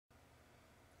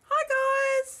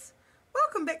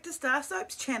Welcome back to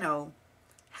StarrSoaps channel.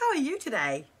 How are you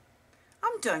today?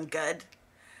 I'm doing good.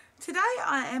 Today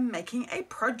I am making a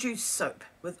produce soap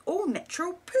with all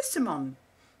natural persimmon.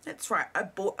 That's right, I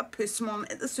bought a persimmon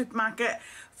at the supermarket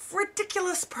for a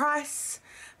ridiculous price.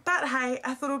 But hey,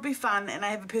 I thought it would be fun, and I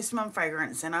have a persimmon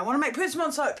fragrance and I want to make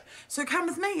persimmon soap. So come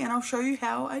with me and I'll show you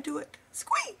how I do it.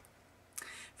 Squee!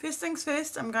 First things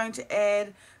first, I'm going to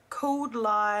add cooled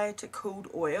lye to cooled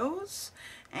oils,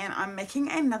 and I'm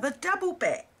making another double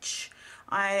batch.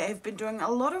 I have been doing a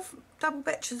lot of double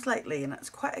batches lately and it's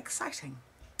quite exciting.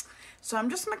 So I'm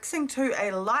just mixing to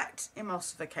a light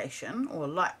emulsification or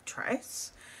light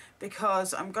trace,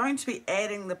 because I'm going to be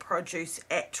adding the produce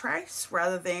at trace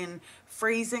rather than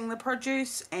freezing the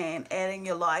produce and adding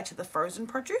your lye to the frozen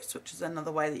produce, which is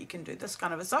another way that you can do this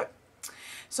kind of a soap.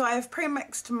 So I have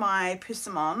pre-mixed my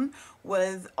persimmon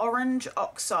with orange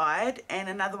oxide and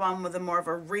another one with a more of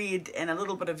a red and a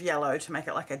little bit of yellow to make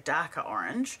it like a darker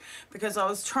orange, because I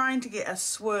was trying to get a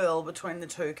swirl between the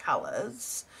two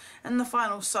colours. In the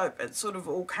final soap it sort of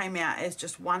all came out as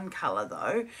just one colour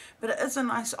though, but it is a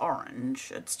nice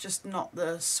orange. It's just not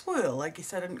the swirl. I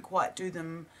guess I didn't quite do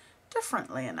them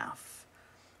differently enough.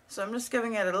 So I'm just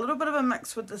giving it a little bit of a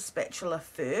mix with the spatula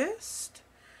first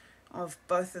of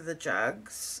both of the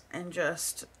jugs, and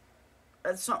just,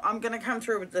 it's not, I'm going to come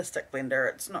through with the stick blender.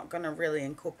 It's not going to really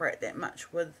incorporate that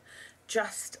much with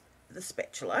just the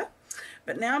spatula.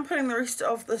 But now I'm putting the rest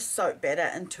of the soap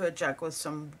batter into a jug with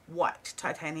some white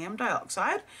titanium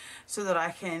dioxide so that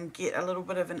I can get a little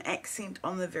bit of an accent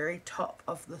on the very top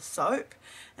of the soap,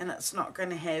 and it's not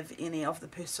going to have any of the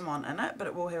persimmon in it, but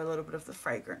it will have a little bit of the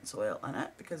fragrance oil in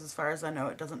it, because as far as I know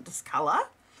it doesn't discolour.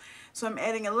 So I'm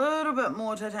adding a little bit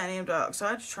more titanium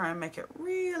dioxide to try and make it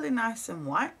really nice and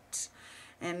white.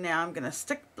 And now I'm going to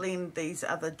stick blend these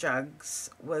other jugs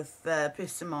with the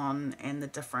persimmon and the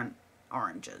different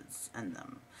oranges in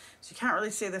them. So you can't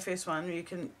really see the first one. You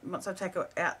can, once I take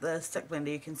out the stick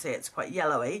blender, you can see it's quite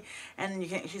yellowy, and you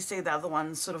can actually see the other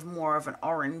one's sort of more of an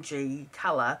orangey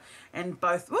colour, and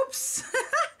both, whoops,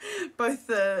 both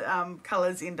the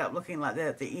colours end up looking like that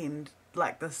at the end,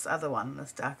 like this other one,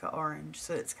 this darker orange.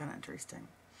 So it's kind of interesting.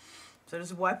 So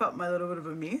just wipe up my little bit of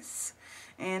a mess,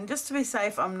 and just to be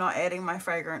safe, I'm not adding my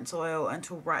fragrance oil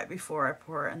until right before I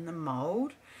pour it in the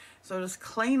mould. So I'll just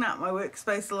clean up my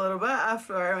workspace a little bit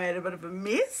after I made a bit of a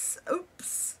mess,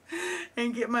 oops,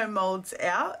 and get my moulds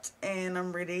out, and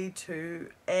I'm ready to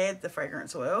add the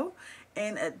fragrance oil.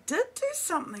 And it did do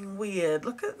something weird.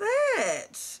 Look at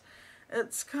that.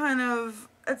 It's kind of,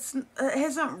 it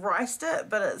hasn't riced it,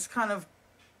 but it's kind of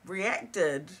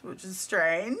reacted, which is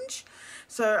strange.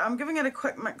 So I'm giving it a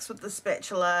quick mix with the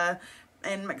spatula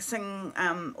and mixing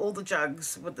all the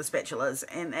jugs with the spatulas,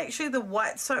 and actually the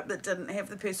white soap that didn't have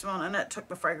the persimmon in it took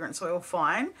the fragrance oil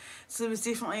fine. So there was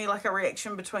definitely like a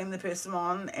reaction between the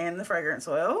persimmon and the fragrance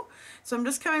oil. So I'm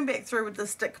just coming back through with the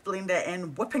stick blender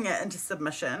and whipping it into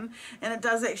submission, and it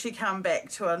does actually come back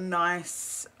to a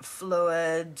nice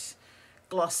fluid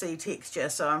glossy texture,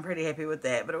 so I'm pretty happy with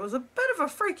that. But it was a bit of a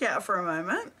freak out for a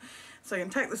moment. So you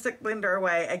can take the stick blender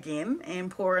away again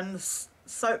and pour in the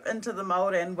soap into the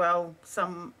mould, and well,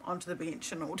 some onto the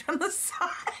bench and all down the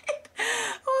side.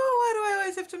 Oh, why do I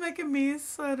always have to make a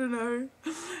mess? I don't know.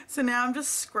 So now I'm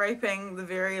just scraping the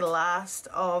very last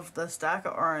of this darker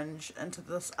orange into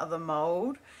this other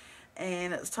mould,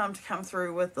 and it's time to come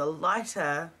through with the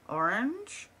lighter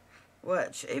orange,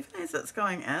 which even as it's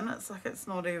going in, it's like it's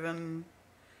not even,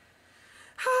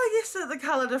 oh yes, the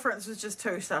colour difference was just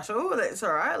too subtle. That's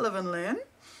alright, live and learn.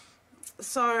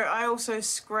 So I also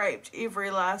scraped every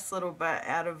last little bit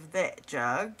out of that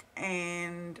jug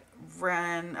and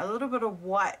ran a little bit of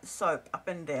white soap up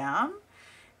and down,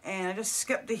 and I just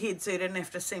skipped ahead so you didn't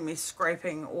have to see me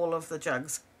scraping all of the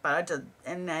jugs, but I did,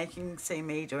 and now you can see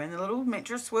me doing the little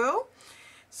mattress swirl.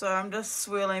 So I'm just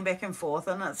swirling back and forth,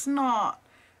 and it's not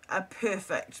a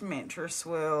perfect mantra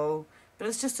swirl, but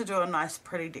it's just to do a nice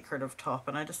pretty decorative top,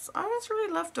 and I just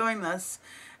really love doing this.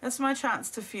 It's my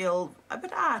chance to feel a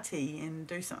bit arty and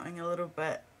do something a little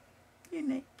bit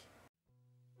unique.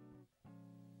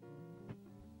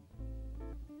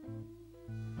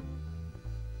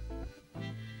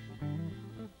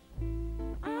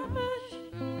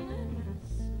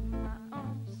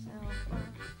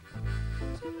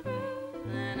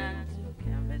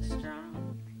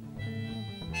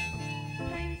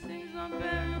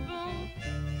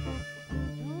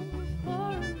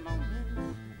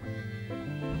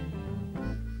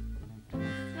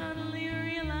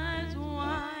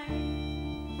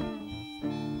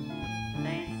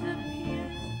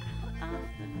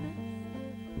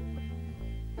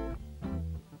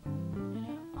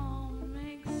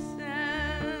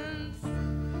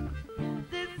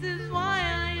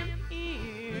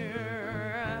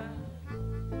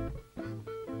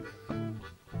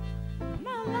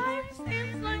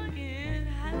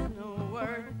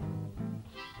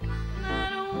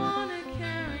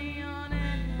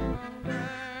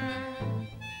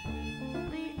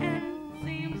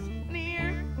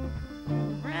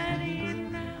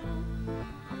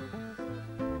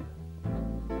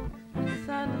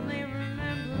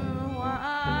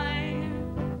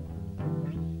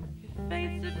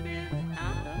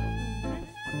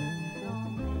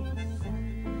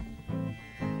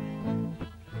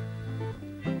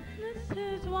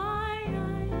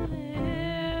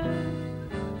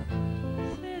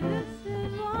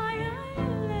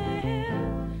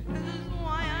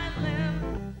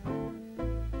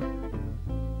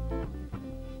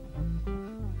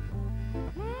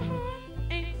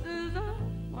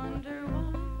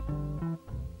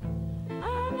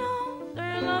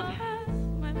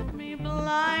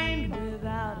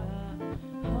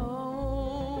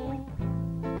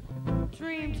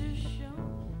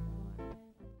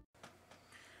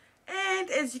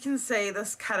 as you can see,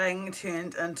 this cutting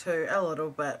turned into a little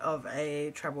bit of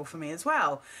a trouble for me as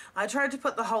well. I tried to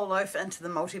put the whole loaf into the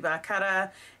multi-bar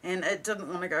cutter and it didn't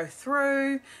want to go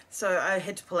through, so I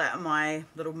had to pull out my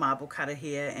little marble cutter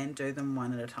here and do them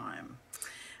one at a time.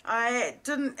 I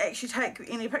didn't actually take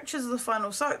any pictures of the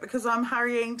final soap because I'm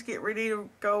hurrying to get ready to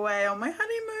go away on my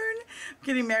honeymoon. I'm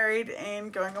getting married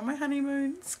and going on my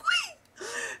honeymoon. Squeak!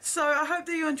 So I hope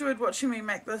that you enjoyed watching me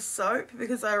make this soap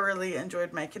because I really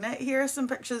enjoyed making it. Here are some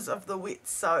pictures of the wet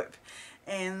soap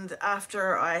and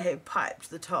after I had piped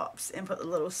the tops and put the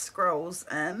little scrolls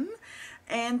in.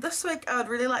 And this week I would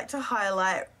really like to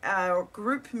highlight our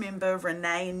group member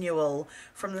Renee Newell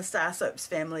from the StarrSoaps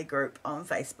Family group on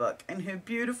Facebook and her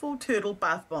beautiful turtle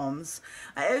bath bombs.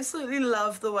 I absolutely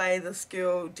love the way this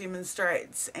girl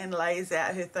demonstrates and lays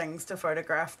out her things to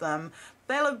photograph them.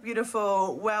 They look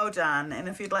beautiful, well done, and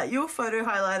if you'd like your photo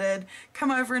highlighted,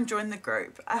 come over and join the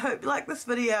group. I hope you liked this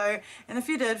video, and if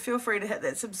you did, feel free to hit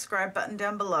that subscribe button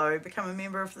down below, become a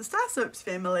member of the StarrSoaps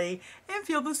family, and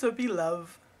feel the soapy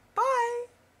love.